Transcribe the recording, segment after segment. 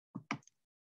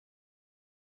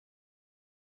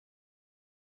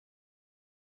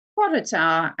Bore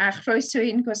da a chroeso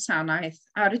i'n gwasanaeth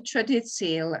ar y trydydd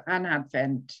Sul and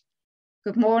Advent.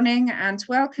 Good morning and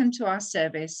welcome to our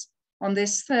service on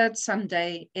this third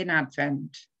Sunday in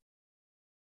Advent.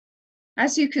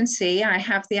 As you can see, I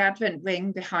have the Advent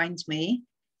ring behind me,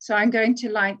 so I'm going to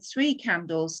light 3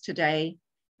 candles today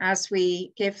as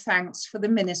we give thanks for the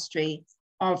ministry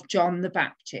of John the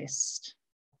Baptist.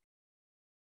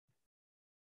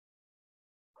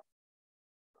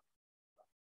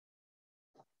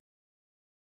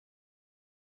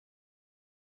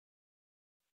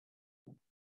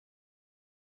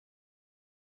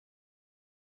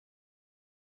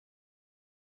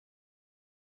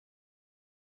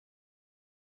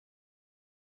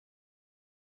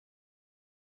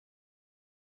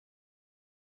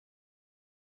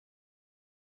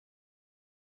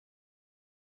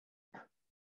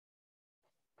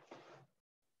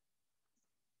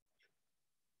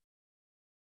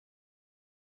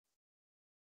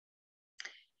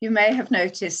 You may have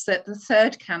noticed that the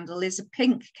third candle is a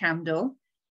pink candle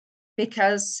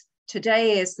because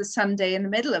today is the Sunday in the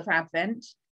middle of Advent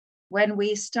when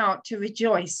we start to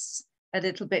rejoice a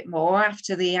little bit more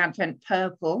after the Advent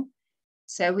purple.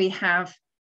 So we have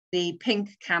the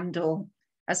pink candle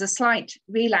as a slight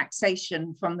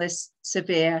relaxation from this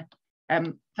severe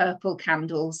purple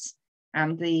candles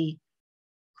and the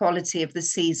quality of the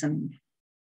season.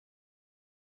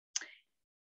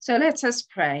 So let us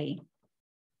pray.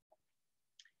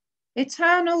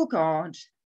 Eternal God,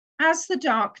 as the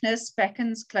darkness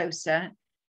beckons closer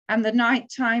and the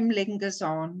nighttime lingers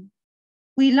on,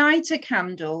 we light a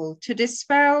candle to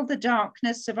dispel the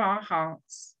darkness of our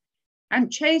hearts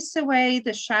and chase away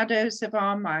the shadows of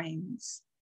our minds,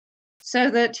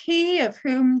 so that he of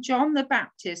whom John the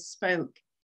Baptist spoke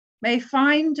may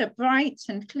find a bright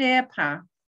and clear path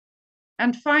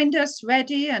and find us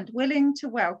ready and willing to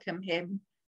welcome him,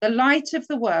 the light of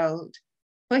the world,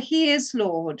 for he is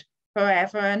Lord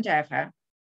forever and ever.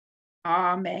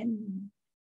 Amen.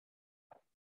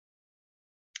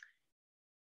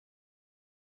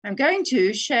 I'm going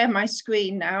to share my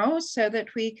screen now so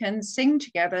that we can sing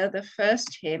together the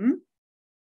first hymn,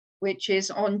 which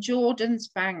is On Jordan's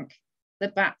Bank, the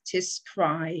Baptist's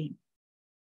Cry.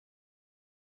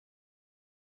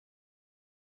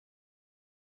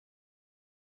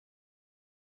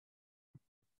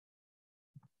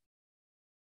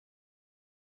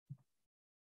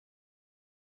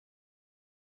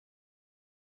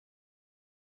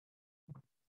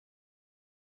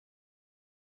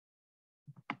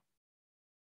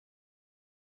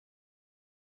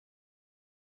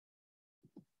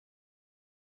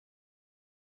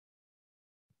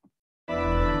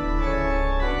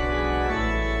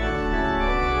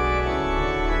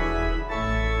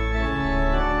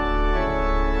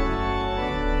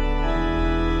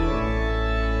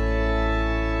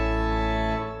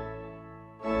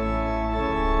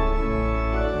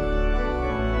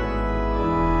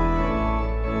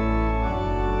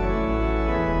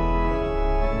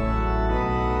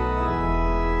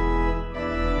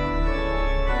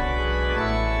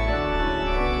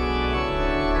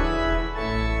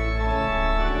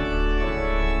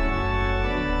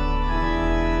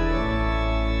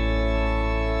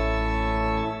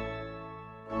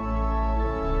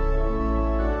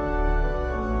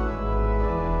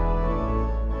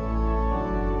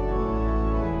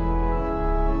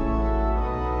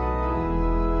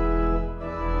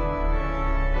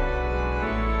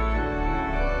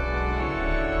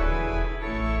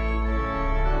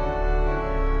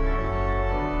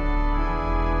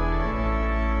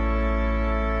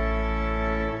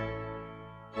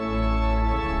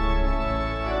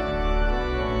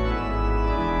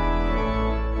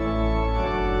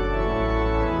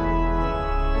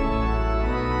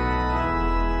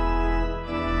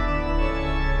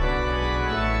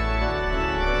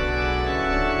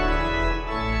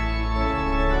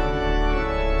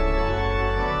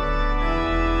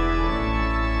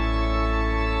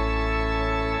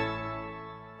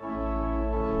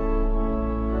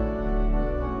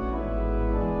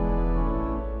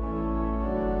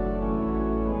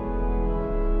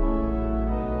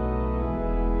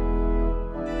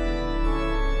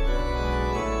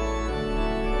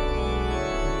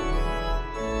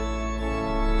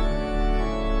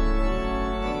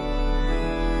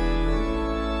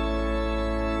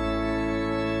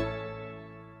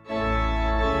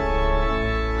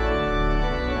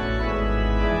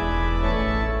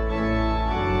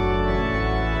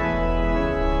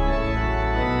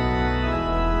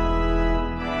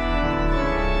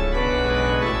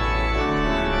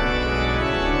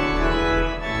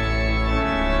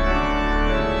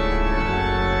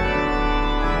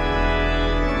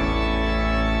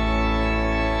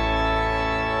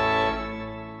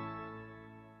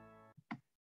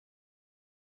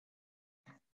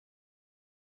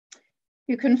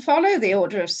 You can follow the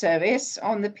order of service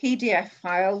on the PDF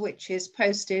file, which is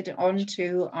posted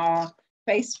onto our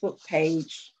Facebook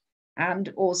page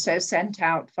and also sent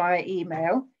out via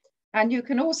email. And you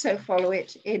can also follow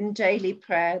it in Daily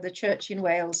Prayer, the Church in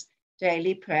Wales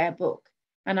Daily Prayer book.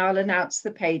 And I'll announce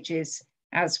the pages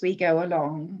as we go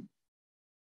along.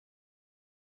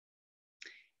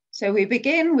 So we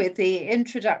begin with the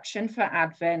introduction for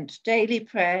Advent, Daily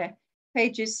Prayer,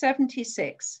 pages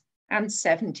 76 and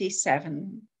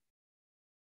 77.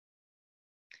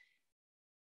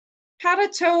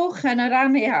 Paratowch yn yr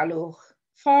anialwch,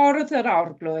 ffordd yr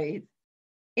arglwydd,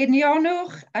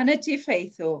 unionwch yn y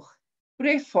diffeithwch,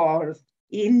 briffordd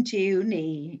un Duw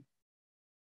ni.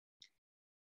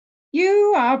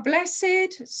 You are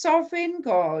blessed, sovereign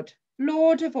God,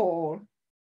 Lord of all.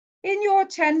 In your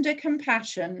tender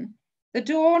compassion, the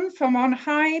dawn from on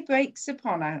high breaks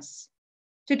upon us,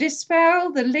 to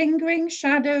dispel the lingering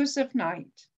shadows of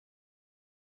night.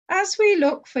 As we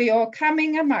look for your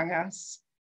coming among us,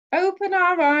 open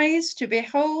our eyes to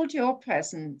behold your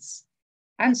presence,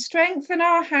 and strengthen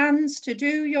our hands to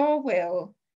do your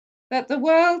will, that the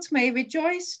world may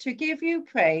rejoice to give you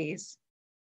praise.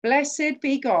 Blessed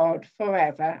be God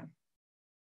forever.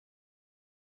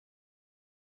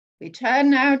 We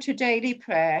turn now to Daily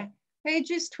Prayer,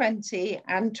 pages 20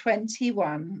 and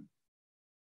 21.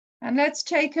 And let's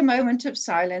take a moment of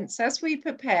silence as we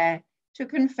prepare to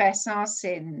confess our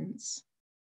sins.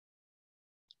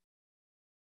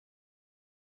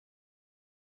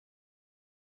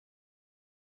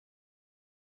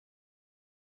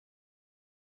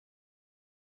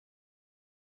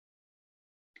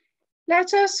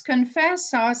 Let us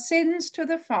confess our sins to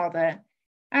the Father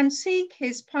and seek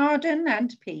his pardon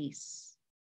and peace.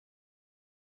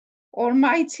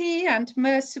 Almighty and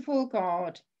merciful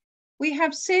God, we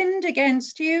have sinned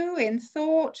against you in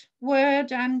thought,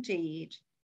 word, and deed.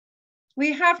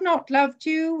 We have not loved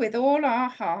you with all our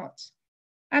heart,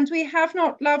 and we have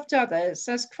not loved others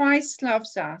as Christ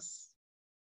loves us.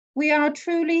 We are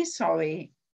truly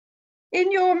sorry.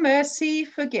 In your mercy,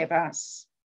 forgive us.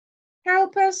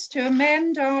 Help us to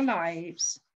amend our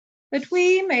lives, that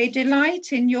we may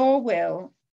delight in your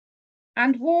will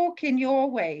and walk in your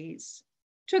ways,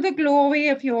 to the glory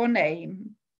of your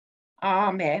name.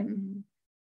 Amen.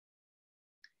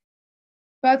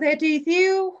 Byddai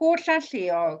Dduw holl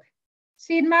alluog,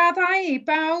 sy'n maddau I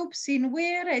bawb sy'n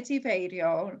wir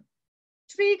edifeiriol,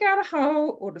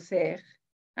 trigarhaw wrthych,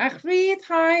 a'ch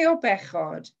ryddhau o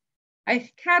bechod,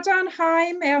 a'ch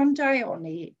cadarnhau mewn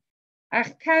daioni,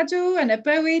 a'ch cadw yn y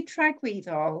bywyd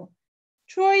tragwyddol,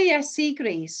 trwy Iesu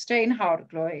Grist ein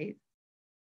horglwydd.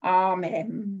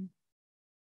 Amen.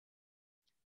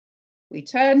 We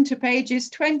turn to pages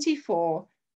 24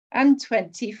 and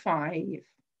 25.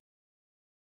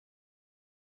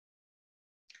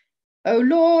 O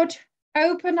Lord,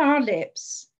 open our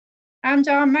lips, and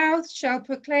our mouth shall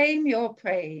proclaim your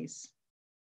praise.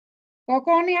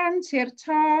 Gogoniant i'r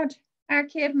tad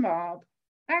ac i'r mob,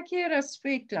 ac i'r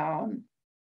ysbryd glon,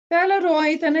 fel yr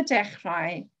oedd yn y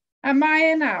dechrau, a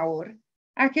mae yn awr,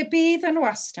 ac y bydd yn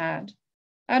wastad,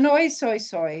 yn oes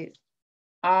oesoedd.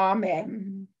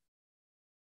 Amen.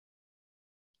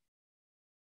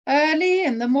 Early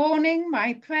in the morning,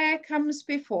 my prayer comes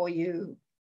before you.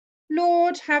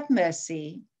 Lord, have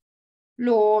mercy.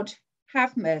 Lord,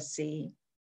 have mercy.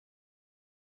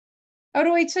 Yr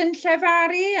wyt yn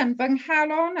llefaru yn fy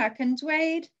nghalon ac yn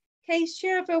dweud,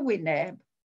 ceisiaf y wyneb.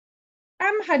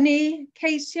 Am hynny,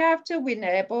 ceisiaf dy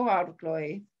wyneb o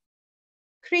arglwydd.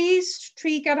 Crist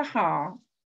trigarha.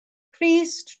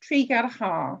 Crist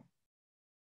trigarha.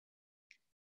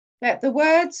 Let the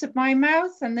words of my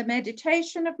mouth and the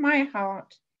meditation of my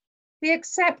heart be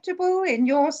acceptable in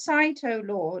your sight, O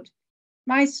Lord,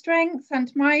 my strength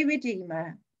and my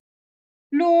Redeemer.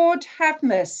 Lord, have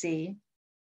mercy.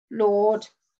 Lord,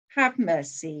 have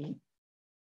mercy.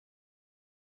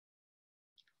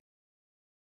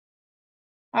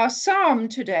 Our psalm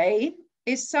today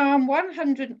is Psalm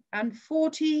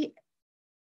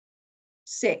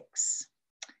 146,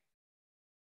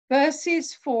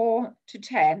 verses 4 to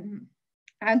 10,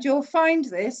 and you'll find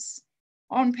this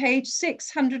on page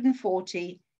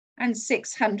 640 and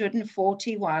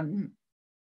 641.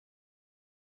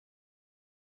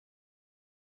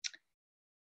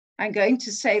 I'm going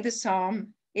to say the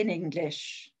psalm in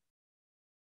English.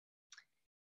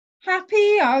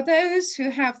 Happy are those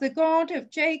who have the God of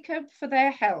Jacob for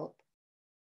their help,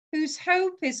 whose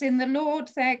hope is in the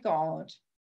Lord their God,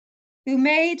 who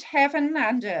made heaven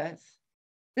and earth,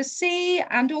 the sea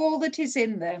and all that is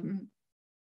in them,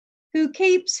 who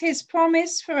keeps his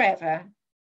promise forever,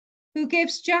 who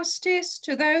gives justice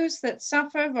to those that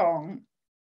suffer wrong,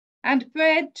 and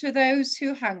bread to those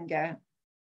who hunger.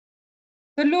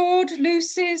 The Lord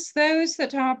looses those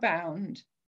that are bound.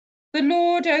 The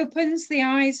Lord opens the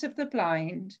eyes of the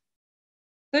blind.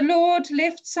 The Lord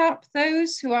lifts up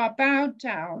those who are bowed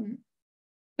down.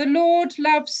 The Lord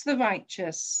loves the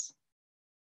righteous.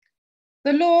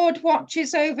 The Lord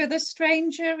watches over the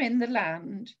stranger in the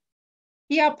land.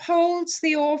 He upholds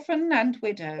the orphan and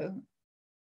widow.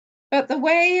 But the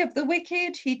way of the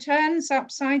wicked he turns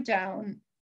upside down.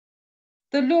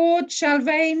 The Lord shall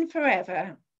reign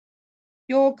forever.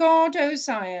 Your God, O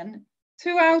Zion,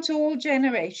 throughout all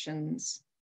generations.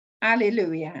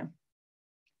 Alleluia.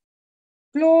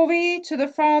 Glory to the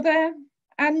Father,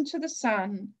 and to the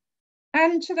Son,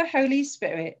 and to the Holy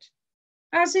Spirit,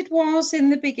 as it was in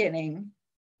the beginning,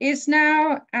 is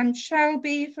now, and shall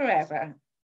be forever.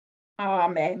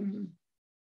 Amen.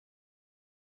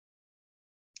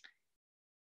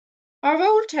 Our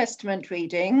Old Testament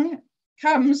reading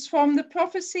comes from the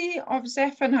prophecy of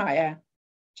Zephaniah,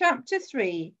 chapter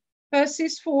 3,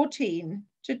 verses 14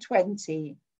 to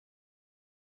 20.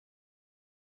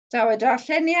 Daw y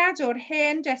darlleniad o'r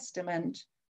Hen Testament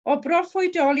o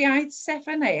broffwydoliaeth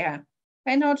Zephaniah,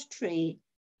 pennod 3,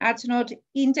 adnod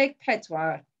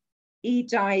 14 I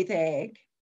 20.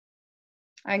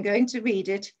 I'm going to read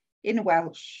it in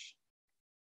Welsh.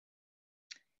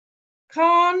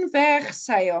 Can ferch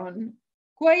Sion,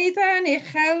 gwaedda'n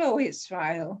uchel o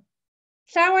Israel,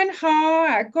 llawen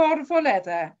ha a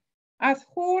gorfoledda, ath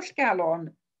holl galon,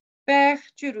 ferch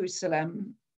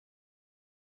Jerusalem.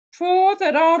 Trodd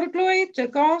yr orglwyd dy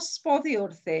gosb oddi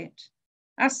wrthyd,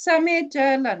 a symud dy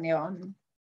lynion.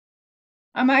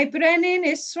 A mae brenin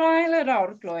Israel yr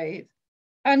orglwydd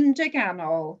yn dy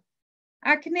ganol,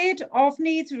 ac nid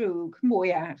ofni ddrwg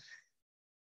mwyach.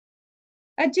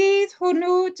 Y dydd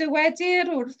hwnnw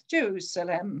dywedir wrth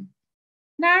Jerusalem,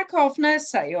 nac ofna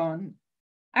Sion,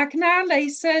 ac na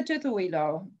leisa dy ddwylo.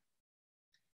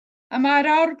 A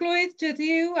mae'r orglwydd dy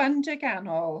ddiw yn dy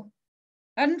ganol,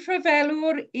 yn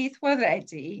rhyfelwr I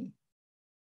ddweddedi,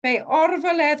 fe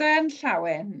orfoledda'n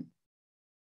llawen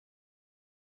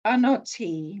yno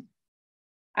ti,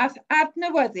 ath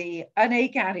adnewyddu yn ei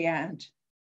gariad.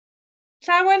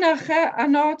 Llawen ycha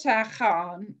yno ta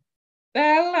chan,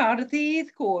 fel ar ddydd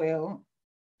gwyl.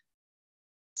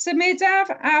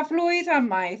 Symudaf aflwydd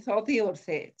amaeth oddi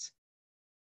wrthyd,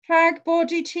 rhag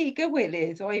bod I ti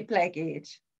gywilydd o'i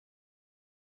blegyd.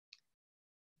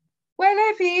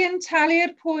 Welai fi yn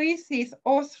talu'r pwyth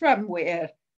o thrymwyr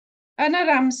yn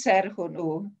yr amser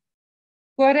hwnnw,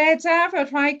 gwaredaf y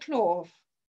rhai clof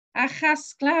a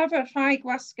chasglaf y rhai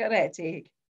gwasgaredig,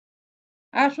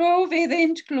 a rho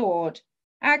fyddint glod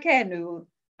ac enw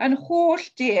yn holl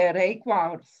dir ei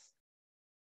gwarth.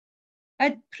 Y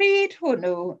pryd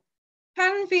hwnnw,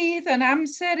 pan fydd yn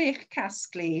amser i'ch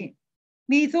casglu,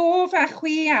 mi ddof a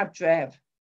chwi adref,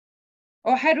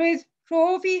 oherwydd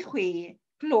rhof I chwi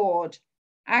glod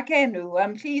ac enw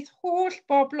ymhlith holl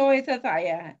bobloedd y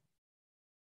ddaya,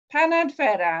 pan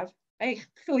adferaf eich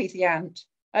llwyddiant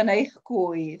yn eich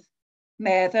gwydd,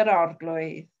 medd yr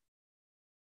orglwydd.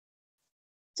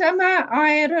 Dyma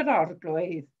air yr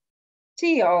orglwydd,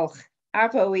 diolch a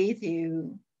fywydd yw.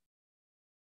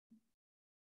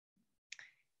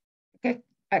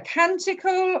 A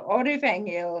canticle or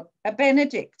Evangel, a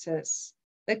Benedictus,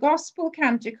 the Gospel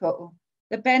Canticle,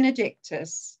 the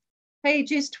Benedictus,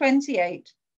 pages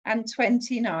 28 and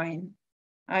 29.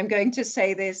 I'm going to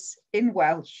say this in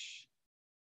Welsh.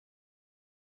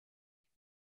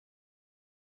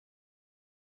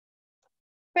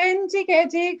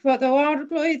 Bendigedig fod o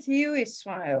orglwydd yw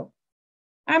Israel,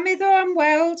 am iddo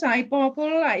ymweld a'i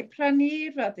bobl a'i prynu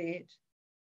ryddid.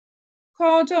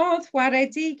 Cododd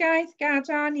waredigaeth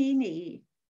gadan I ni,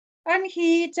 yn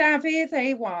hyd Dafydd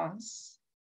ei was.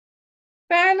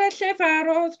 Fel y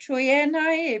llefarodd trwy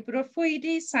enau ei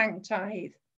broffwydi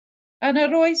sanctaidd, yn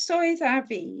yr oesoedd a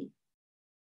fi,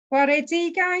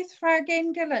 waredigaeth rhag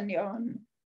ein gelynion,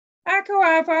 ac o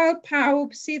afal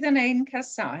pawb sydd yn ein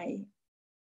casau.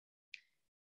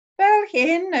 Fel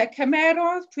hyn y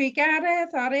cymerodd trwy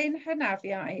garedd ar ein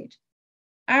hynafiaid,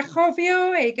 a chofio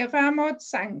ei gyfamod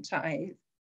sanctaidd.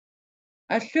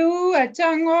 Y llw y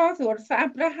dyngodd wrth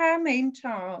Abraham ein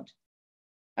tad,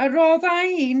 y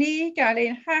roddau I ni gael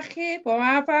ein hachub o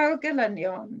afal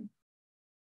gelynion.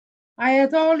 A'i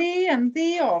addoli yn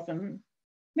ddi-ofn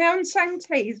mewn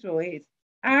sancteiddrwydd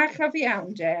a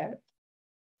chyfiawnder,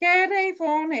 ger ei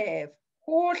fôn ef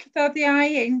holl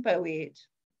ddyddiau ein bywyd.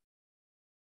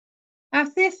 A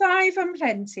thithau fy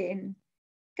mhlentyn,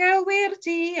 gelwir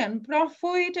di yn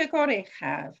broffwyd y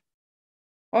gorechaf,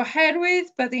 oherwydd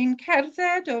byddi'n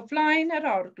cerdded o flaen yr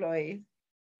orglwydd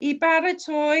I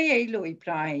baratoi ei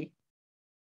lwybrau.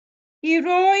 I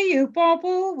roi i'w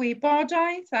bobl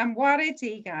wybodaeth am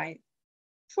waredigaeth,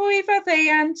 trwy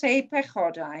faddeuant ei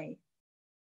pechodau.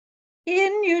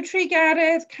 Un yw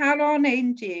trigaredd calon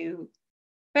ein diw,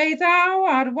 fe ddaw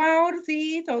ar wawr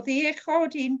ddydd o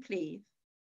ddiechod un plif.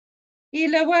 I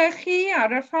lywychu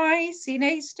ar y rhai sy'n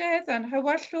eistedd yn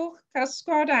hywyllwch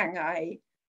cysgod angau,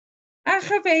 a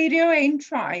chyfeirio ein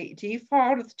traed i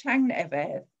ffordd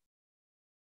tangnefedd.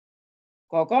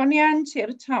 Gogoniant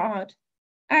i'r tad,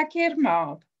 ac i'r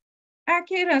mab,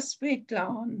 ac i'r ysbryd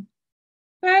glân,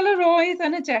 fel yr oedd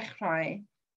yn y dechrau,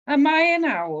 y mae yn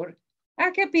awr,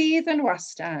 ac y bydd yn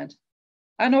wastad,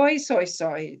 yn oes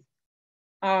oesoedd.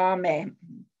 Amen.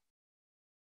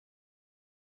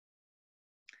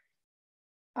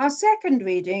 Our second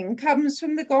reading comes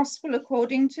from the Gospel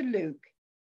according to Luke,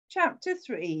 chapter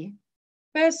 3,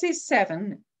 verses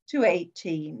 7 to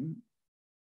 18.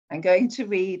 I'm going to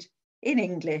read in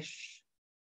English.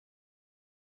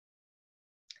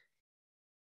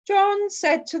 John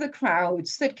said to the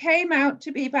crowds that came out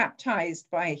to be baptized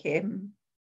by him,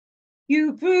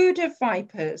 "You brood of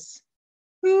vipers,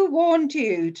 who warned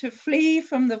you to flee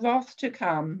from the wrath to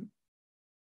come?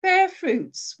 Bear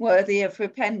fruits worthy of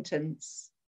repentance.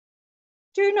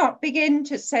 Do not begin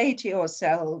to say to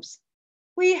yourselves,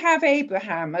 'We have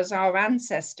Abraham as our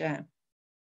ancestor.'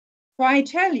 For I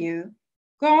tell you,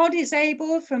 God is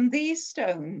able from these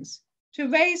stones to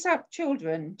raise up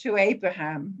children to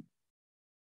Abraham.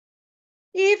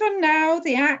 Even now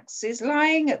the axe is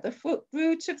lying at the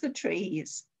root of the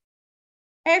trees.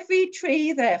 Every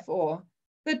tree, therefore,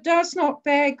 that does not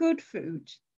bear good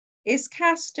fruit is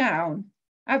cast down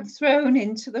and thrown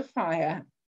into the fire."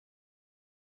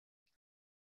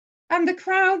 And the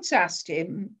crowds asked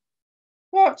him,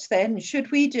 "What then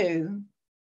should we do?"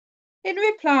 In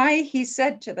reply, he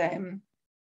said to them,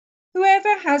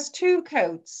 "Whoever has 2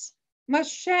 coats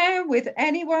must share with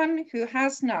anyone who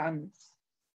has none,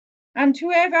 and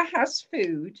whoever has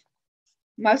food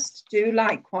must do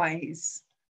likewise."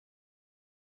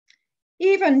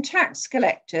 Even tax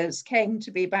collectors came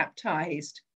to be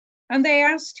baptized, and they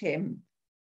asked him,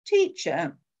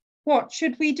 "Teacher, what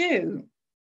should we do?"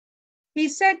 He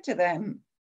said to them,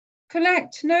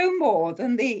 "Collect no more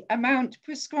than the amount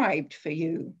prescribed for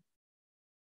you."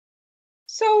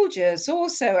 Soldiers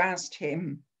also asked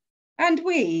him, "And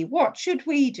we, what should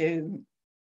we do?"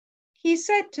 He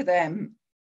said to them,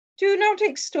 "Do not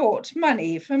extort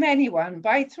money from anyone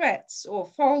by threats or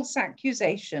false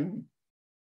accusation,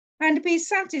 and be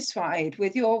satisfied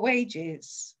with your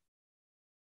wages."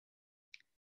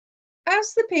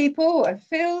 As the people were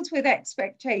filled with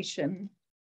expectation,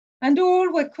 and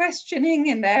all were questioning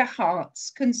in their hearts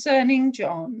concerning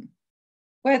John,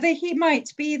 whether he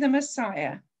might be the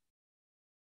Messiah,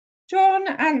 John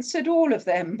answered all of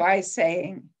them by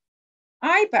saying,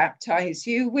 "I baptize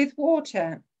you with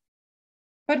water,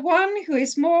 but one who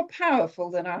is more powerful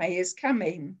than I is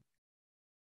coming.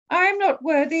 I am not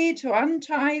worthy to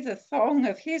untie the thong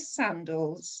of his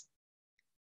sandals.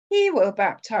 He will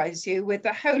baptize you with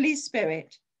the Holy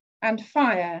Spirit and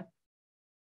fire.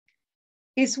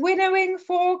 His winnowing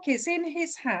fork is in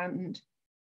his hand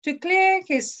to clear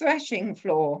his threshing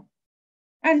floor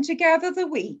and to gather the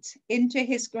wheat into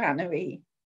his granary.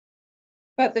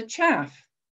 But the chaff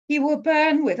he will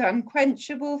burn with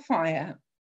unquenchable fire."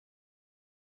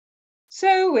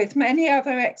 So with many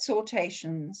other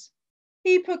exhortations,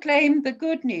 he proclaimed the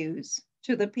good news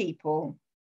to the people.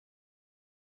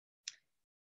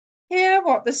 Hear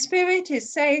what the Spirit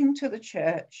is saying to the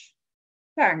church.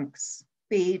 Thanks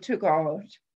be to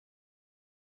God.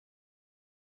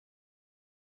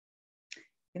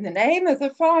 In the name of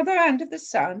the Father, and of the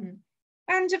Son,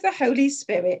 and of the Holy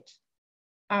Spirit.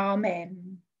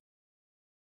 Amen.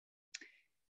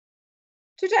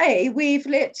 Today we've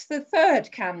lit the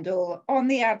 3rd candle on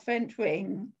the Advent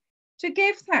ring to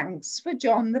give thanks for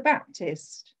John the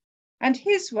Baptist and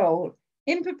his role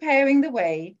in preparing the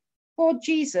way for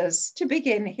Jesus to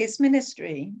begin his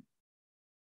ministry.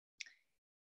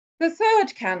 The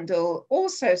 3rd candle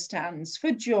also stands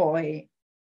for joy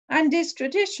and is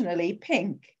traditionally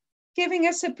pink, giving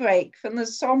us a break from the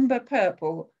somber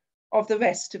purple of the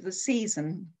rest of the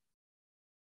season.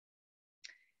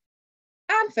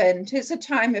 Advent is a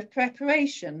time of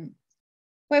preparation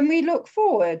when we look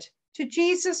forward to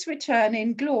Jesus' return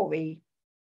in glory,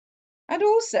 and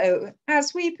also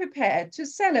as we prepare to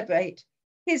celebrate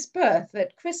his birth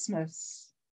at Christmas.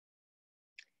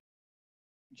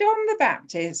 John the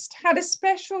Baptist had a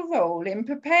special role in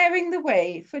preparing the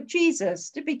way for Jesus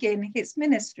to begin his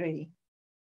ministry.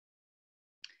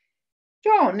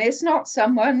 John is not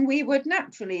someone we would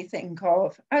naturally think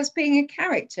of as being a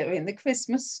character in the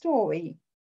Christmas story.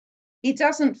 He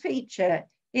doesn't feature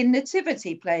in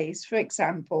nativity plays, for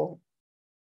example.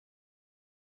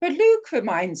 But Luke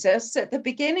reminds us at the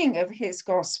beginning of his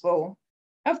gospel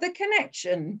of the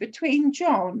connection between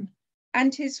John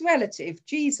and his relative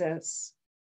Jesus,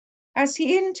 as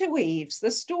he interweaves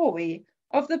the story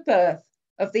of the birth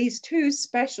of these two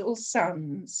special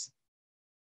sons.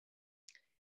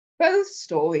 Both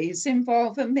stories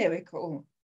involve a miracle,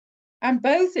 and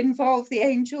both involve the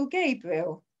angel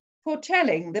Gabriel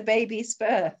foretelling the baby's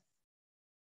birth.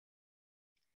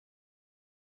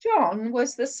 John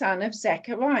was the son of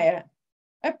Zechariah,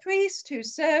 a priest who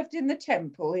served in the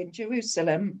temple in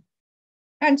Jerusalem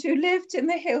and who lived in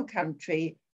the hill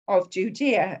country of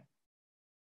Judea.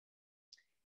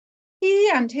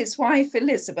 He and his wife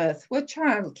Elizabeth were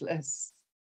childless,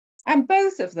 and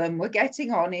both of them were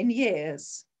getting on in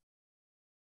years.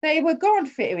 They were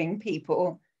God-fearing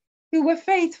people who were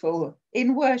faithful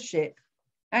in worship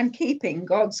and keeping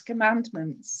God's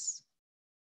commandments.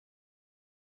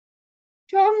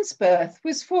 John's birth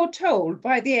was foretold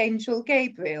by the angel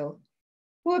Gabriel,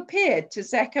 who appeared to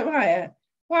Zechariah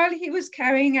while he was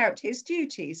carrying out his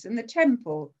duties in the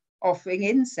temple, offering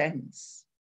incense.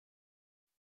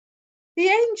 The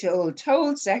angel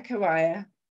told Zechariah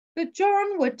that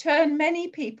John would turn many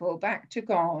people back to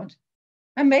God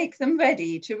and make them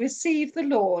ready to receive the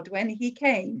Lord when he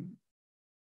came.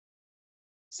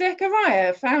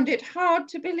 Zechariah found it hard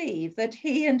to believe that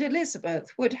he and Elizabeth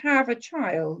would have a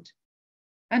child,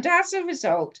 and as a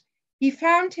result, he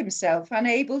found himself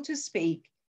unable to speak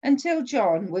until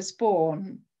John was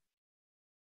born.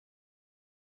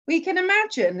 We can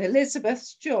imagine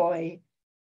Elizabeth's joy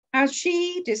as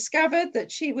she discovered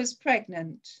that she was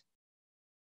pregnant.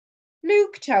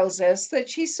 Luke tells us that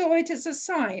she saw it as a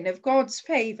sign of God's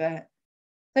favor,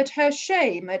 that her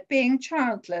shame at being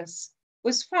childless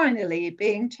was finally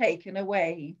being taken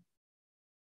away.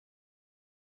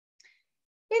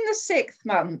 In the 6th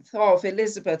month of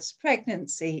Elizabeth's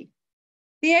pregnancy,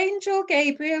 the angel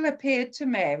Gabriel appeared to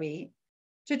Mary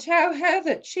to tell her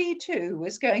that she too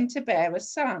was going to bear a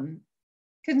son,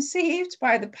 conceived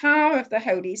by the power of the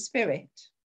Holy Spirit.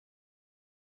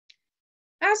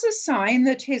 As a sign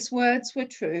that his words were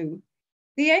true,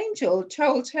 the angel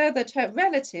told her that her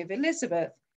relative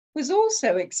Elizabeth was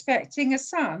also expecting a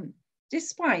son,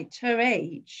 despite her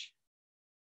age.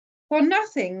 For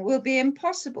nothing will be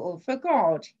impossible for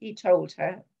God, he told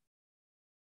her.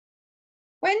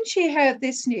 When she heard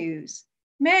this news,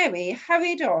 Mary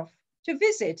hurried off to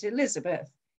visit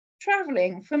Elizabeth,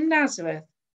 traveling from Nazareth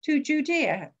to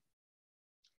Judea.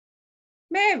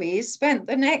 Mary spent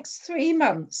the next 3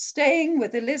 months staying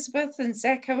with Elizabeth and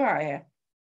Zechariah.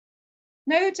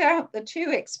 No doubt the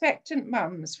two expectant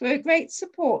mums were a great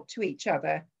support to each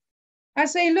other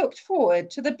as they looked forward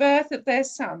to the birth of their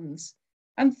sons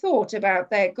and thought about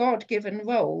their God-given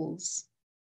roles.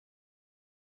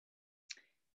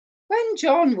 When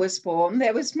John was born,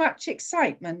 there was much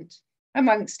excitement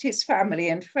amongst his family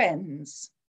and friends.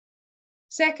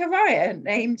 Zechariah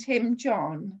named him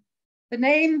John, the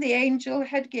name the angel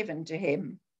had given to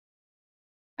him.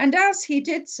 And as he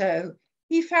did so,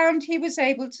 he found he was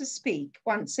able to speak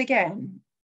once again.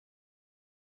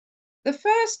 The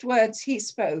first words he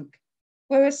spoke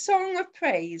were a song of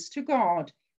praise to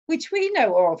God, which we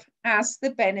know of as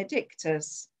the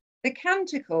Benedictus, the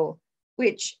canticle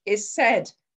which is said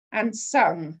and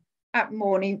sung at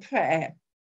morning prayer.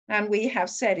 And we have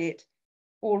said it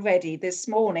already this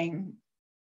morning.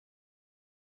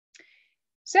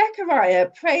 Zechariah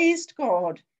praised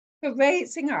God for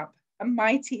raising up a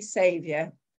mighty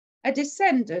Saviour, a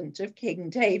descendant of King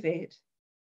David.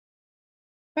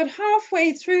 But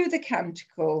halfway through the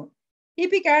canticle, he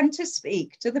began to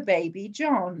speak to the baby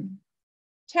John,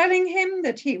 telling him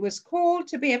that he was called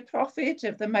to be a prophet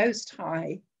of the Most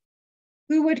High,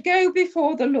 who would go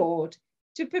before the Lord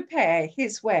to prepare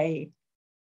his way,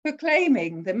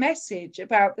 proclaiming the message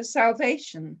about the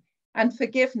salvation and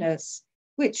forgiveness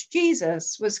which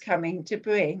Jesus was coming to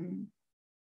bring.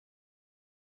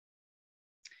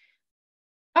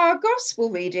 Our gospel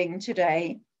reading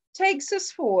today takes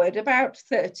us forward about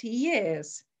 30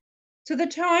 years to the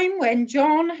time when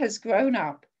John has grown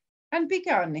up and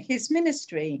begun his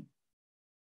ministry.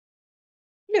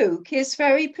 Luke is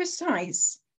very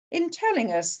precise in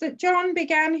telling us that John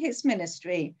began his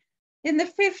ministry in the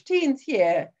 15th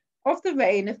year of the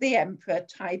reign of the Emperor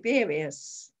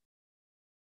Tiberius.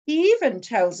 He even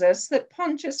tells us that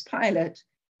Pontius Pilate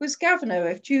was governor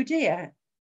of Judea,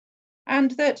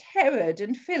 and that Herod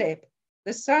and Philip,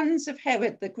 the sons of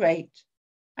Herod the Great,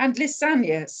 and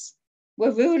Lysanias,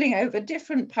 were ruling over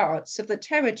different parts of the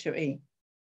territory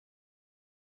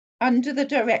under the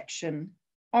direction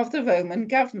of the Roman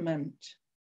government.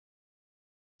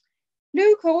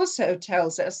 Luke also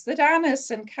tells us that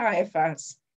Annas and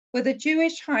Caiaphas were the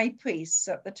Jewish high priests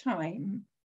at the time.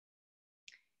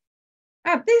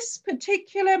 At this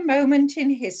particular moment in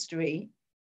history,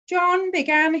 John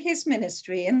began his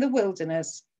ministry in the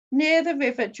wilderness near the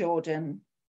river Jordan,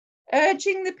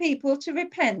 urging the people to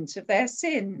repent of their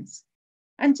sins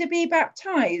and to be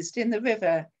baptized in the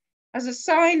river as a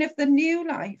sign of the new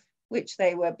life which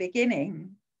they were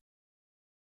beginning.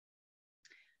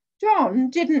 John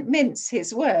didn't mince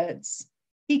his words.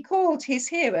 He called his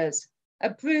hearers a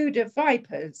brood of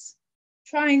vipers,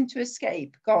 trying to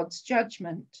escape God's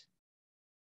judgment.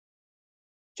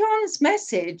 John's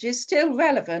message is still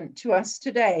relevant to us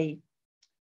today,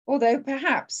 although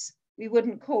perhaps we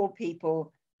wouldn't call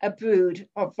people a brood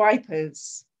of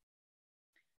vipers.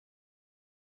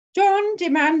 John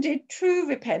demanded true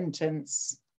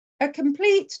repentance, a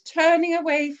complete turning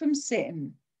away from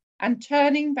sin and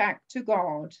turning back to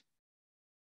God.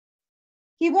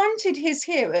 He wanted his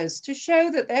hearers to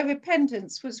show that their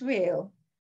repentance was real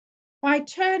by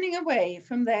turning away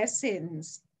from their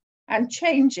sins and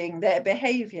changing their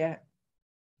behavior.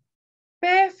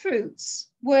 Bear fruits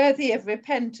worthy of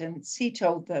repentance, he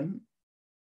told them.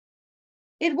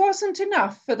 It wasn't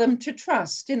enough for them to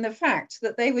trust in the fact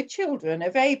that they were children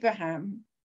of Abraham.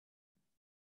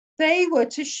 They were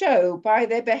to show by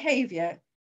their behavior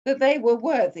that they were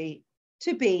worthy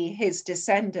to be his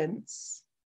descendants,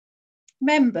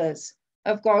 members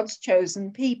of God's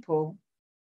chosen people.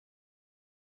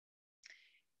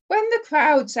 When the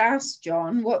crowds asked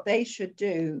John what they should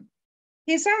do,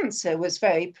 his answer was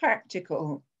very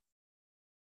practical.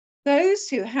 Those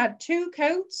who had 2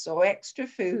 coats or extra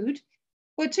food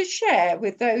were to share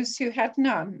with those who had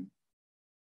none.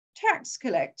 Tax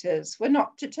collectors were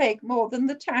not to take more than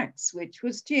the tax which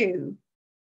was due.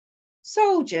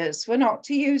 Soldiers were not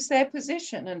to use their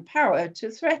position and power to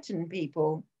threaten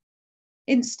people.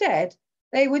 Instead,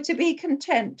 they were to be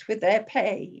content with their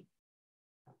pay.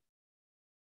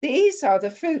 These are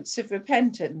the fruits of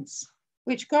repentance,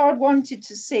 which God wanted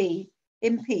to see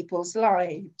in people's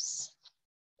lives.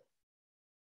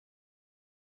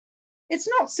 It's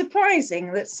not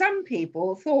surprising that some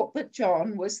people thought that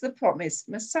John was the promised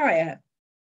Messiah,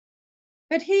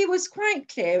 but he was quite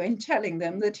clear in telling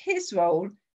them that his role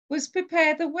was to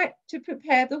prepare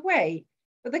the way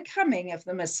for the coming of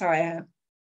the Messiah.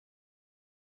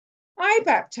 I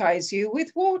baptize you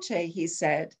with water, he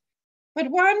said, but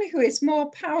one who is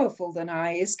more powerful than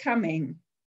I is coming.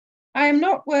 I am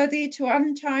not worthy to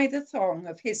untie the thong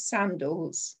of his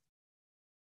sandals.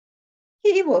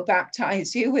 He will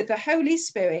baptize you with the Holy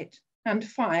Spirit and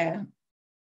fire.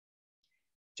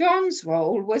 John's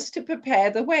role was to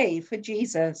prepare the way for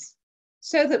Jesus,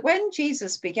 so that when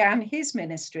Jesus began his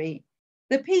ministry,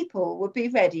 the people would be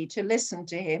ready to listen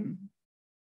to him.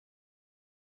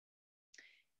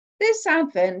 This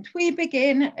Advent, we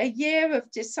begin a year of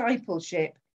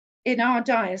discipleship in our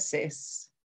diocese.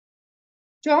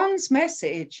 John's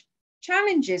message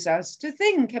challenges us to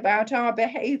think about our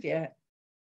behavior,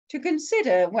 to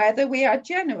consider whether we are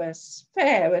generous,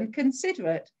 fair, and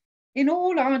considerate in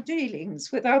all our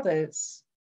dealings with others.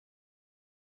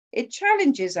 It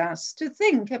challenges us to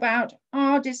think about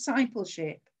our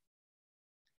discipleship.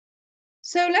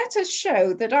 So let us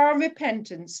show that our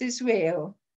repentance is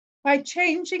real by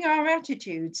changing our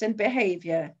attitudes and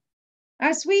behavior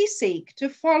as we seek to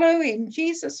follow in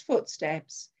Jesus'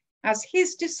 footsteps as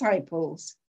his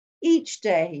disciples each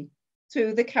day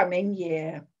through the coming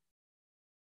year.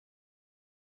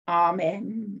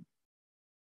 Amen.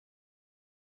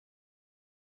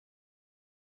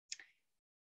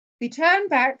 We turn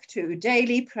back to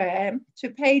daily prayer to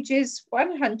pages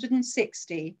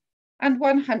 160 and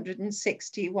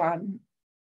 161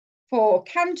 for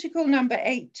Canticle number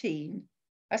 18,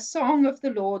 a song of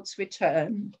the Lord's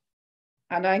return.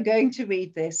 And I'm going to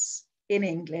read this in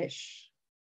English.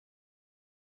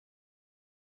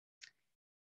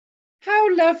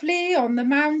 How lovely on the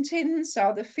mountains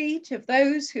are the feet of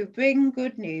those who bring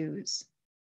good news,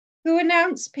 who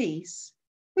announce peace,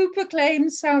 who proclaim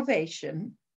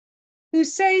salvation, who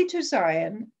say to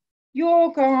Zion,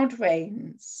 your God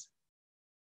reigns.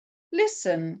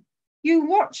 Listen, you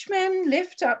watchmen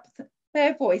lift up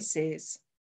their voices.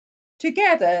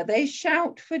 Together they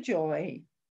shout for joy.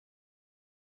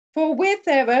 For with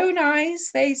their own eyes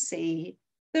they see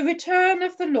the return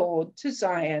of the Lord to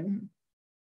Zion.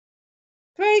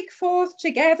 Break forth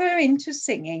together into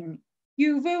singing,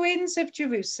 you ruins of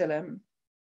Jerusalem,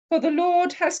 for the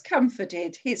Lord has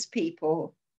comforted his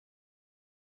people.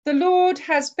 The Lord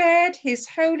has bared his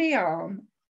holy arm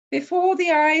before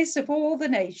the eyes of all the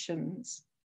nations,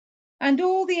 and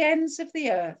all the ends of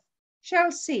the earth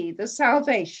shall see the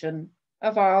salvation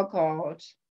of our God.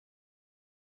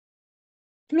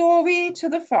 Glory to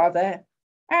the Father,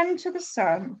 and to the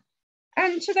Son,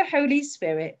 and to the Holy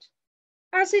Spirit,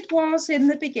 as it was in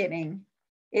the beginning,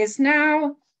 is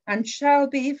now, and shall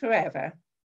be forever.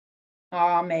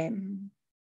 Amen.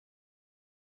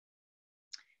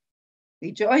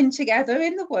 We join together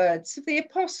in the words of the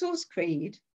Apostles'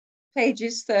 Creed,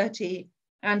 pages 30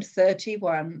 and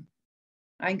 31.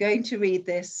 I'm going to read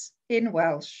this in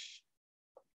Welsh.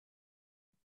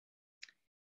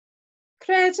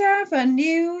 Credaf yn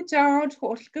niw dad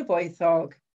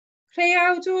hollgyfoethog,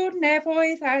 creawdwr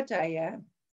nefoedd a daia.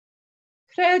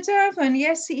 Credaf yn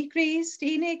Iesu Grist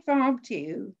unig fab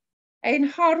Duw, ein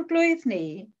harglwydd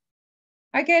ni,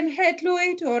 ac ein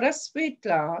hedlwyd o'r ysbryd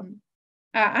glân,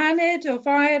 a aned o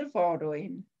faer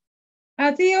forwyn,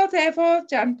 a ddioddefodd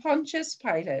dan Pontius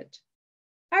Pilate,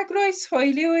 a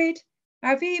groeshoeliwyd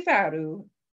a fu farw,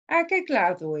 ac y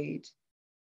gladdwyd.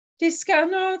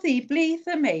 Disganodd i blith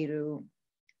y meirw.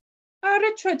 Ar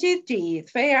y trydydd dydd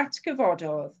fe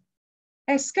atgyfododd,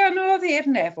 esganodd i'r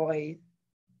nefoedd,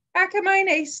 ac y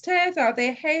mae'n eistedd a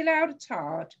ddeheuawr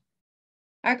tad,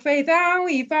 ac fe ddaw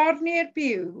i farnu'r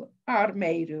byw ar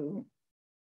meirw.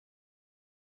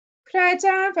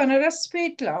 Credaf yn yr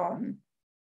ysbryd glân,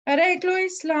 yr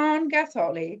eglwys lân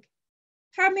Gatholig,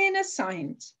 camin y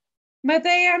saint,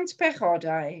 maddeuant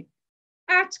pechodau,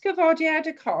 atgyfodiad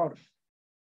y corff,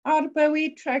 a'r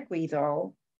bywyd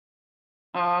tregwyddol.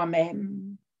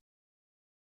 Amen.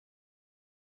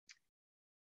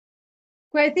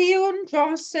 Gweddiwn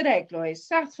dros yr eglwys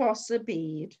a dros y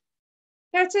byd.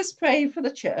 Let us pray for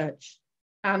the church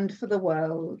and for the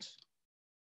world.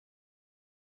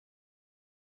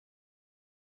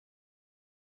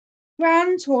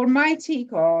 Grant, Almighty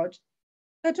God,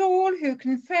 that all who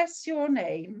confess your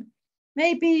name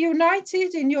may be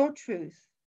united in your truth,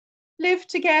 live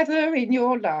together in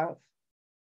your love,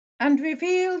 and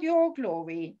reveal your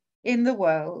glory in the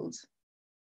world.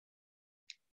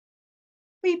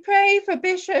 We pray for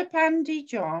Bishop Andy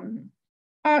John,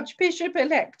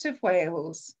 Archbishop-elect of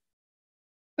Wales,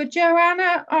 for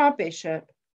Joanna, our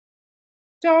Bishop,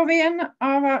 Dorian,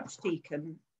 our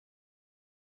Archdeacon,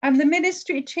 and the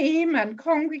ministry team and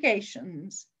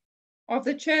congregations of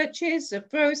the churches of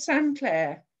Bro San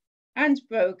Clair and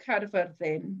Bro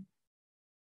Carfyrddin.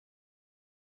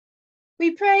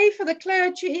 We pray for the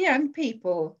clergy and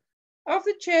people of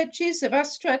the churches of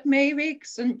Ystrad Meurig,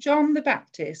 St. John the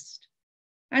Baptist,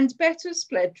 and Betws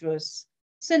Bledrws,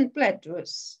 St.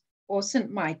 Bledrws, or St.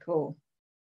 Michael.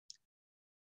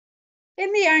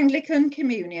 In the Anglican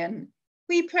Communion,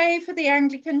 we pray for the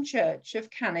Anglican Church of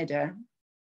Canada.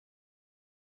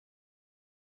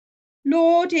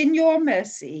 Lord, in your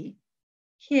mercy,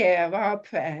 hear our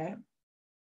prayer.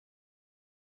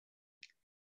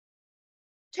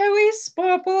 Tywys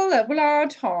bobl y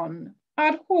wlad hon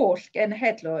a'r holl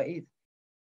genhedloedd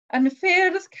yn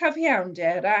ffyrdd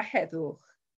cyfiawnder a heddwch,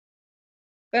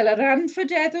 fel yr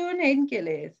anffydeddwn ein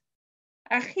gilydd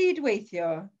a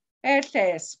chydweithio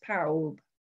lles pawb.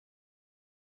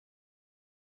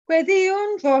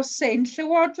 Gweddiwn dros ein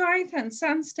llywodraeth yn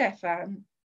San Steffan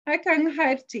ac yng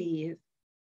Nghaerdydd,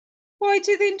 boed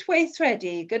iddynt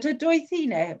weithredu gyda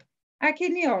doethineb ac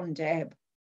uniondeb,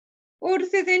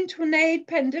 wrth iddynt wneud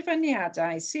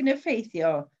penderfyniadau sy'n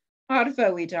effeithio ar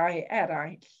fywydau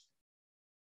eraill.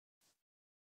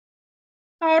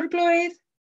 Arglwydd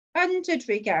yn dy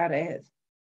drigaredd,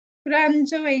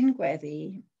 gwrando ein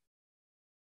gweddi.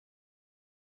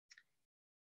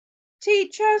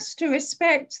 Teach us to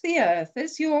respect the earth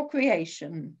as your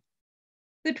creation,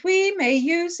 that we may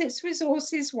use its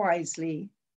resources wisely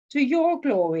to your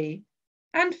glory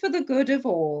and for the good of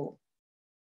all.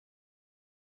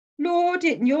 Lord,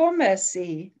 in your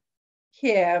mercy,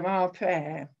 hear our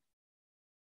prayer.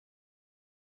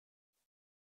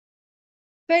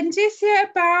 Bendithia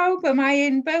bawb y mae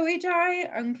ein bywydau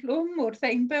yn clwm wrth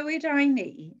ein bywydau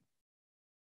ni.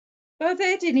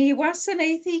 Bydded i ni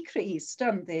wasanaethu Crist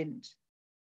ynddynt,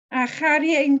 a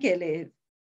charu ein gilydd,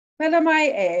 fel y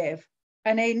mae ef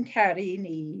yn ein caru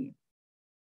ni.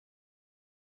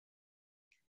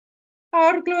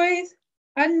 Arglwydd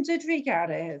yn dy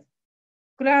drigaredd,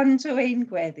 gwrando ein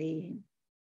gweddi.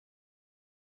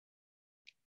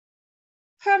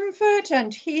 Comfort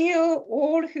and heal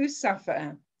all who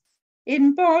suffer,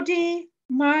 in body,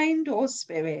 mind, or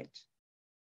spirit.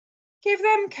 Give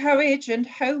them courage and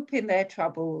hope in their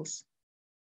troubles,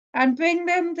 and bring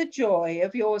them the joy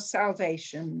of your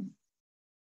salvation.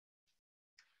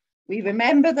 We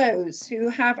remember those who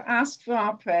have asked for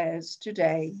our prayers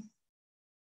today.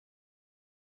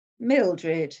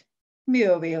 Mildred,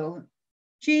 Muriel,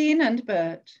 Jean and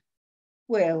Bert,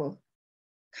 Will,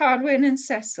 Carwyn and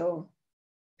Cecil,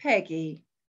 Peggy,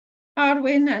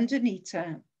 Arwyn and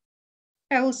Anita,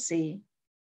 Elsie,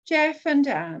 Jeff and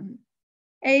Anne,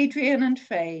 Adrian and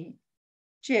Faye,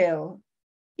 Jill,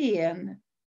 Ian,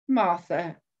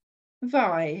 Martha,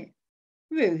 Vi,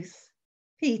 Ruth,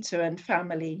 Peter and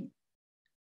family,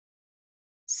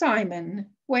 Simon,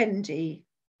 Wendy,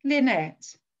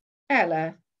 Lynette,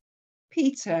 Ella,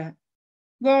 Peter,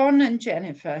 Ron and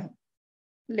Jennifer,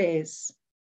 Liz,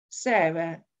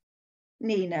 Sarah,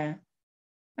 Nina,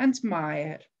 and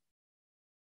Meyer.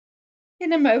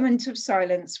 In a moment of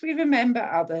silence, we remember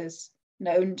others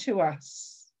known to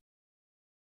us.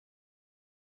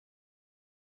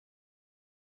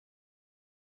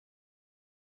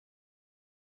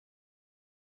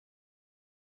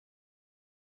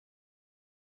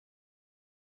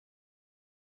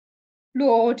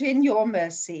 Lord, in your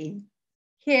mercy,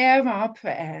 hear our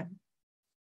prayer.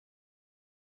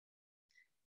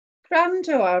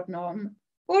 Gwrando arnom,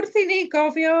 wrth i ni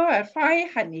gofio y rhai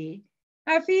hynny,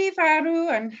 a fi farw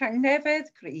yn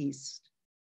hangnefedd Crist.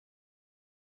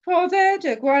 Rhodded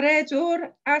y gwaredwr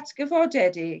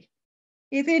atgyfodedig,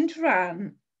 iddynt rhan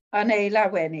yn ei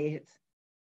lawenydd.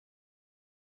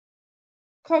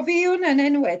 Cofiwn yn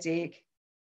enwedig,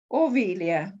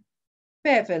 Ophelia,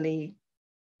 Beverly,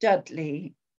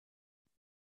 Dudley.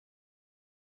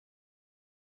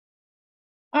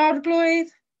 Arglwydd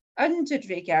yn dy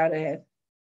drigaredd,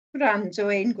 gwrando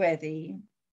ein gweddi.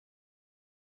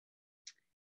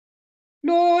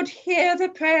 Lord, hear the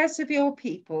prayers of your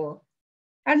people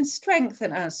and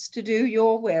strengthen us to do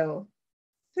your will.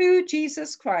 Through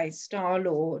Jesus Christ our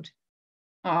Lord.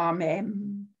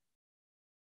 Amen.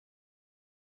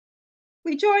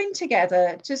 We join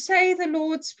together to say the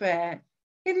Lord's Prayer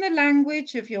in the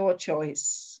language of your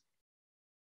choice.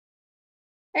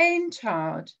 Ein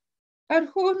tad, yr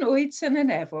hwn wyt yn y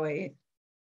nefoedd,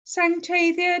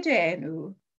 sancteiddiad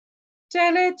enw,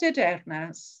 deled y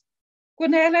dernas,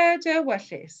 gwneled y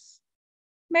wyllus,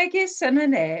 megis yn y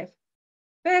nef,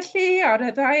 felly ar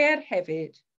y ddaer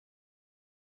hefyd.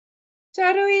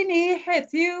 Darwy ni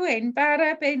heddiw ein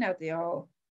bara beunyddiol,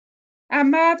 a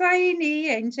maddau ni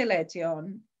ein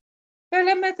dyledion, fel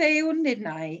y maddew'n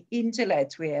ninnau un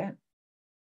dyledwyr.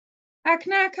 Ac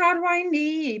nac arwain ni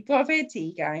i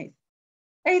brofedigaeth,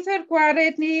 eith'r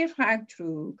gwared ni rhag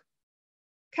trwg,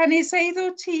 cynnis eiddo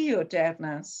ti o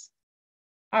dernas,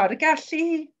 a'r gallu,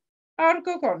 a'r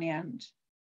gogoniant,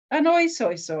 yn oes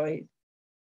oesoedd.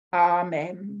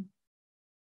 Amen.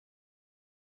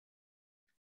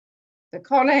 The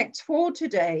collect for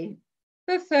today,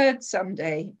 the third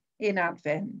Sunday in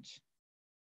Advent.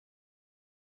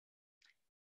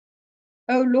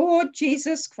 O Lord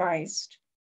Jesus Christ,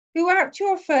 who at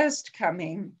your first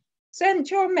coming sent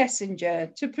your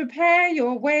messenger to prepare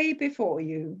your way before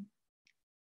you,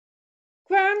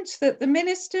 grant that the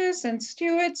ministers and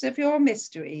stewards of your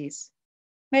mysteries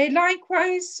may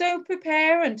likewise so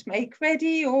prepare and make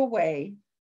ready your way,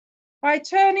 by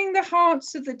turning the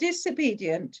hearts of the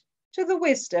disobedient to the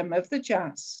wisdom of the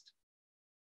just,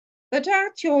 that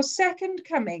at your second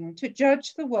coming to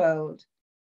judge the world,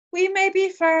 we may be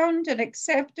found an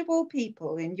acceptable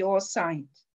people in your sight.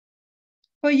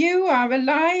 For you are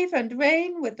alive and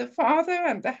reign with the Father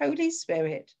and the Holy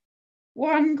Spirit,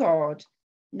 one God,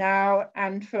 now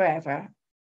and forever.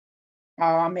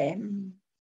 Amen.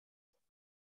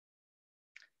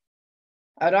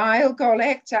 Yr ail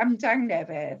golect am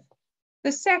dangnefedd,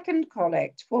 the second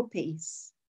collect for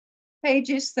peace,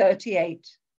 pages 38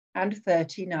 and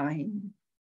 39.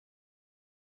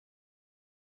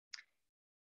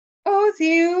 O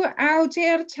Dduw,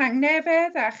 awdur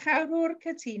tangnefedd a chawrwr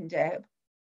cytundeb,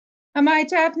 y mae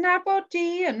dadnabod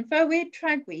di yn fywyd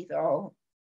tragweddol,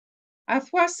 a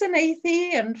thwasanaethu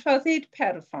yn rhyddid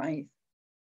perffaith.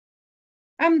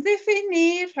 Amddiffyn ni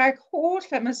rhag holl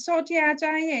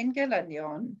ymysodiadau ein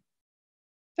gelynion,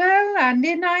 fel a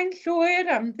ninnau'n llwyr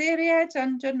ymddiried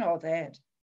yn dynodded,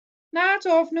 nad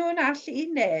ofnwn allu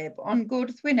neb ond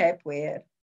gwrthwynebwyr,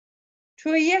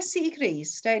 trwy Iesu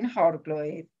Grist ein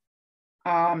horglwydd.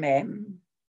 Amen.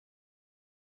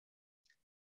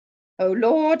 O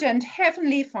Lord and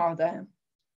Heavenly Father,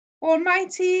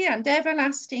 Almighty and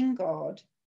everlasting God,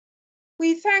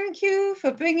 we thank you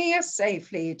for bringing us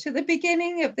safely to the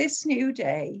beginning of this new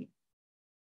day.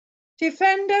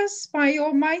 Defend us by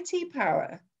your mighty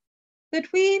power,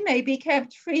 that we may be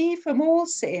kept free from all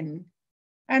sin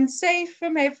and safe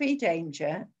from every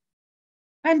danger.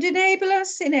 and enable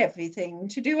us in everything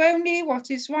to do only what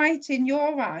is right in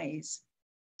your eyes,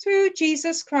 through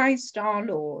Jesus Christ our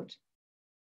Lord.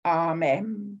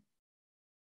 Amen.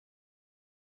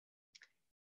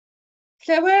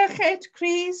 Clywech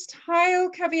Christ hael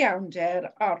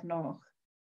cyfiawnder arnoch,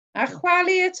 a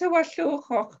chwalu y tywyllwch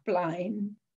o'ch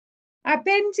blaen, a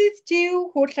bendith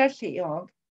diw holl a lleog,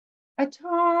 y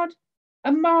tad,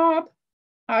 y mab,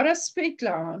 a'r ysbryd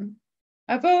glân,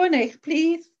 a fo yn eich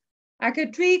plith, ac y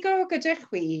drigo gyda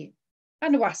chwi,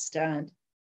 yn wastad.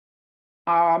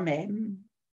 Amen.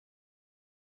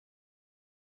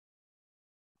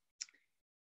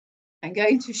 I'm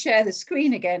going to share the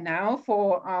screen again now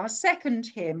for our second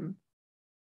hymn.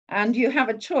 And you have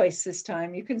a choice this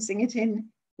time. You can sing it in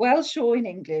Welsh or in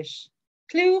English.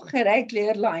 Clywch yr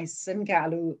eglur lais yn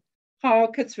galw,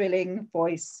 hark a thrilling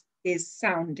voice is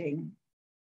sounding.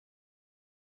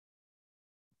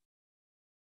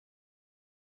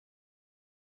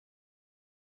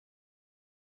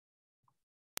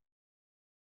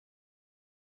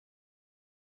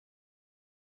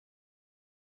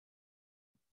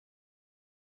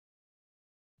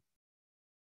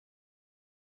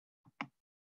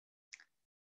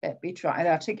 Let me try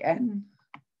that again.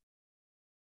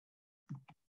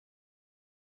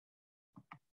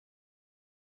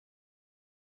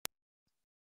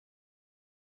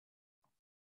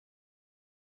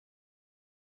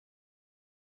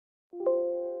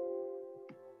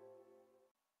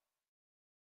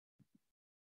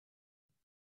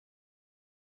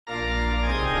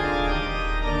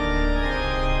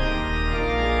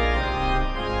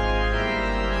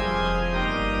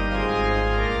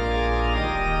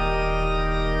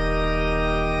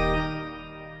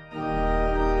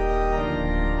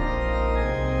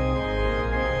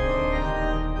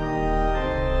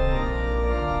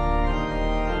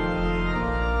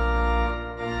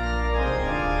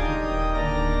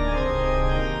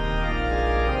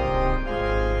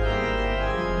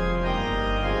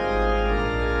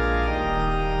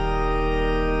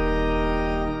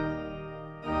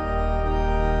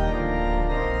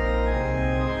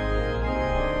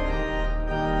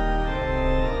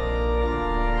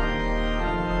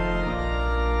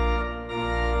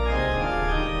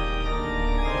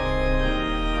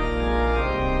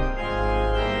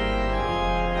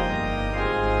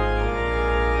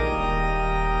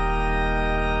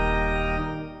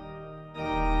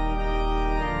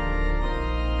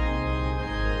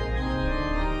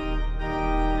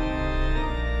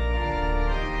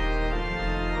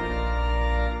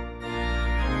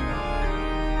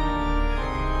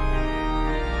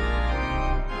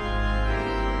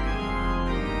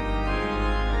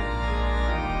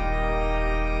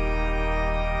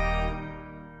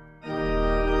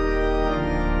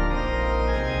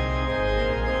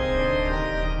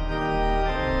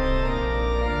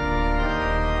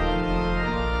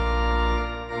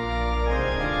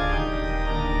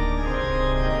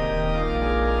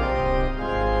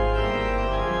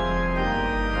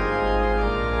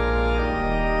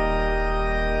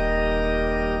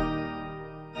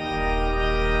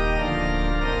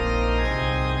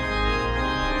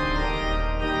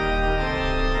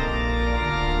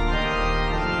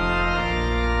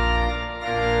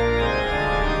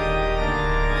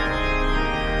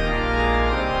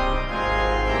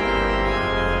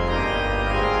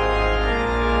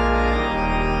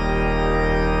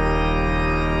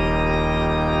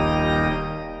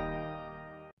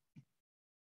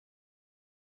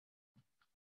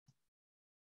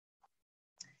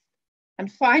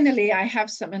 And finally, I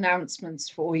have some announcements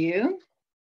for you.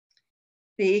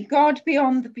 The God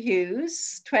Beyond the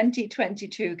Pews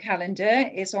 2022 calendar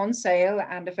is on sale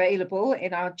and available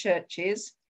in our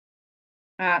churches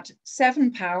at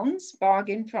 £7,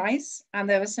 bargain price. And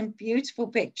there are some beautiful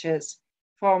pictures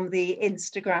from the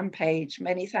Instagram page.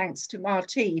 Many thanks to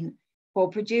Martine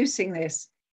for producing this.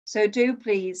 So do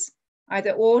please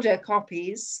either order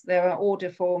copies, there are order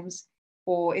forms,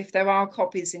 or if there are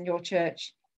copies in your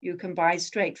church, you can buy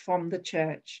straight from the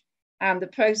church, and the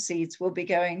proceeds will be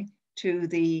going to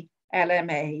the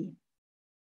LMA.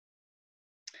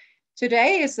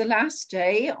 Today is the last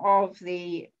day of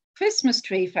the Christmas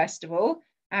Tree Festival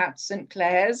at St.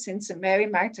 Clair's in St. Mary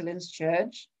Magdalene's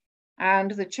Church,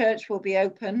 and the church will be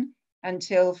open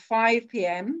until 5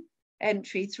 p.m,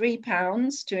 entry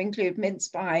 £3 to include mince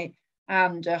pie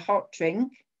and a hot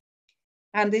drink.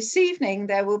 And this evening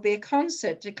there will be a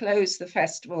concert to close the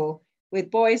festival with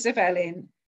Boys of Ellin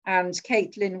and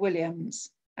Caitlin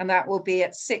Williams, and that will be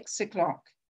at 6 o'clock.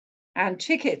 And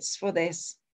tickets for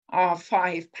this are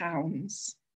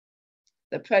 £5.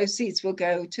 The proceeds will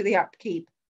go to the upkeep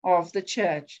of the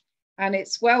church, And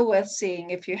it's well worth seeing.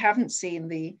 If you haven't seen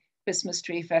the Christmas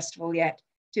Tree Festival yet,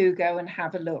 do go and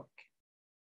have a look.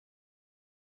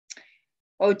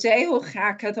 O Dewch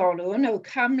ac Addolwn, O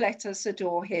come let us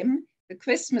adore him, the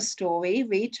Christmas story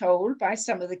retold by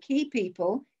some of the key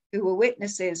people who were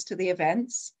witnesses to the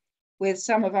events, with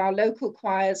some of our local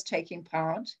choirs taking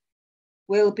part,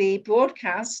 will be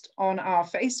broadcast on our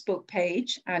Facebook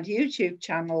page and YouTube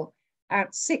channel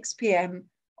at 6 p.m.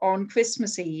 on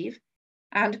Christmas Eve,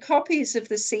 and copies of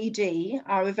the CD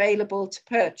are available to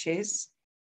purchase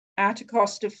at a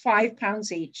cost of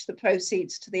 £5 each, the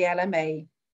proceeds to the LMA.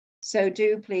 So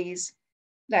do please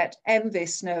let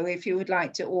MVIS know if you would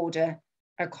like to order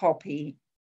a copy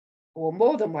or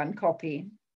more than one copy.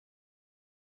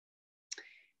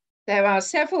 There are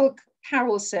several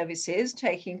carol services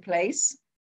taking place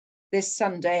this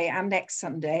Sunday and next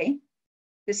Sunday.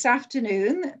 This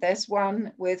afternoon, there's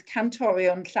one with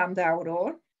Cantorion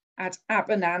Llandawr at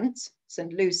Abernant,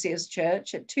 St. Lucia's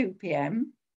Church at 2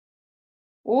 p.m.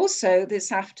 Also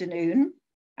this afternoon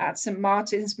at St.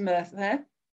 Martin's Merthyr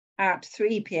at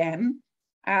 3 p.m.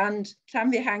 and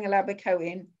Llanfihangel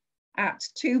Abercywydd at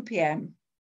 2 p.m.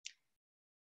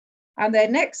 And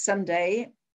then next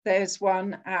Sunday, there's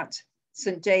one at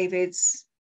St. David's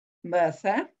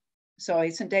Merthyr,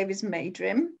 St. David's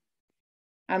Maedrim,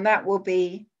 and that will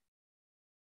be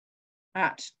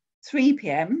at 3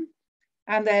 p.m.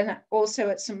 and then also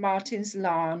at St. Martin's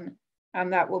Lawn,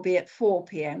 and that will be at 4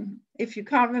 p.m. If you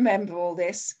can't remember all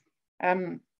this,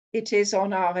 it is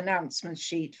on our announcement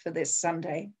sheet for this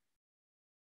Sunday.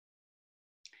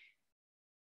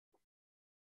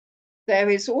 There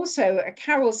is also a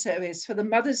carol service for the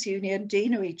Mothers Union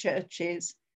Deanery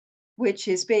churches, which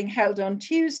is being held on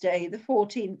Tuesday, the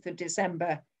 14th of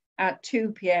December at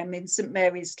 2 p.m. in St.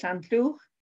 Mary's Llanllwch.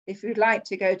 If you'd like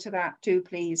to go to that, do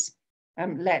please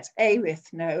let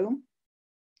Erith know.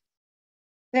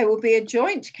 There will be a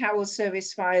joint carol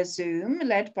service via Zoom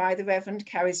led by the Reverend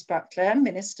Caris Butler,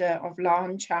 Minister of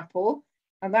Larne Chapel,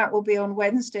 and that will be on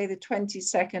Wednesday, the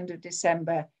 22nd of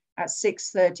December at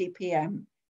 6:30 p.m.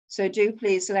 So do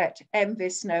please let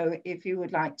MVIS know if you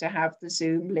would like to have the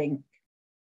Zoom link.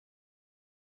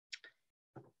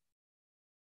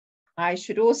 I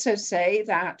should also say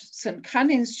that St.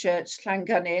 Canning's Church,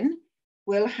 Llangannin,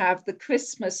 will have the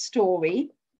Christmas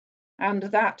story, and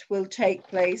that will take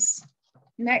place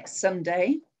next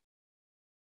Sunday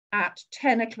at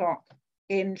 10 o'clock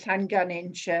in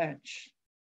Llangannin Church.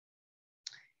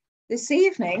 This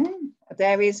evening,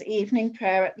 there is evening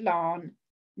prayer at Larne.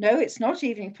 No, it's not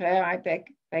evening prayer, I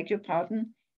beg your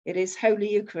pardon. It is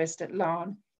Holy Eucharist at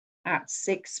Larne at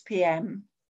 6 p.m.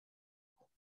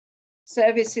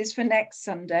 Services for next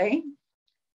Sunday,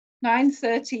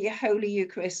 9:30 Holy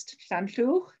Eucharist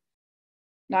Llanllwch,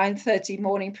 9:30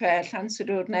 morning prayer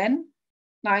Llansadwrnen,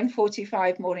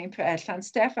 9:45 morning prayer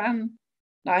Llansteffan,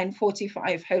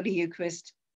 9:45 Holy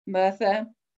Eucharist Merthyr,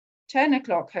 10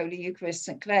 o'clock Holy Eucharist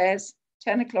St. Clair's,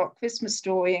 10 o'clock Christmas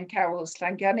Story and Carols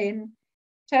Llangannin,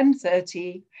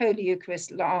 10:30 Holy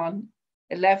Eucharist Larne,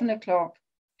 11 o'clock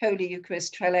Holy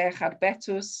Eucharist Trelech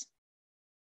Adbetus,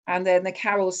 and then the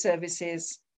carol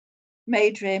services,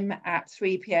 Maedrim at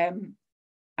 3 p.m.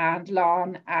 and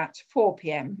Larne at 4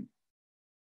 p.m.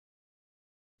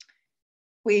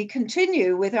 We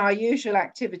continue with our usual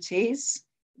activities,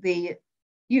 the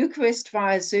Eucharist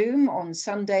via Zoom on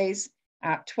Sundays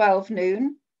at 12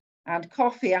 noon and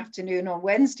coffee afternoon on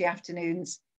Wednesday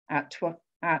afternoons at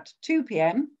 2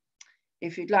 p.m.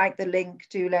 If you'd like the link,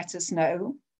 do let us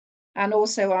know. And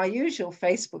also our usual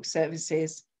Facebook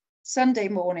services, Sunday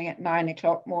morning at 9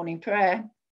 o'clock morning prayer,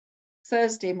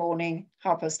 Thursday morning,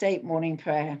 8:30 morning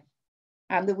prayer,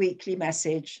 and the weekly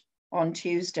message on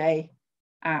Tuesday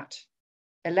at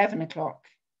 11 o'clock.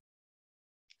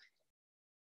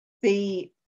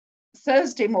 The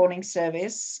Thursday morning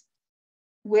service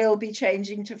will be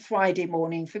changing to Friday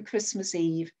morning for Christmas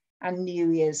Eve and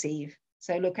New Year's Eve.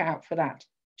 So look out for that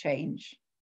change.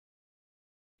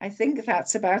 I think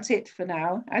that's about it for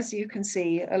now. As you can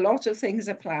see, a lot of things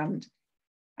are planned,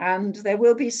 and there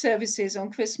will be services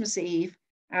on Christmas Eve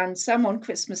and some on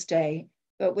Christmas Day,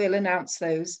 but we'll announce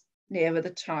those nearer the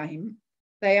time.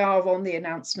 They are on the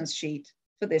announcement sheet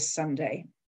for this Sunday.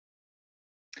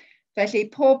 Felly,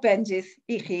 pob bendith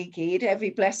I chi gyd, every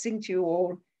blessing to you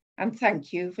all, and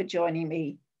thank you for joining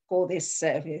me for this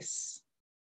service.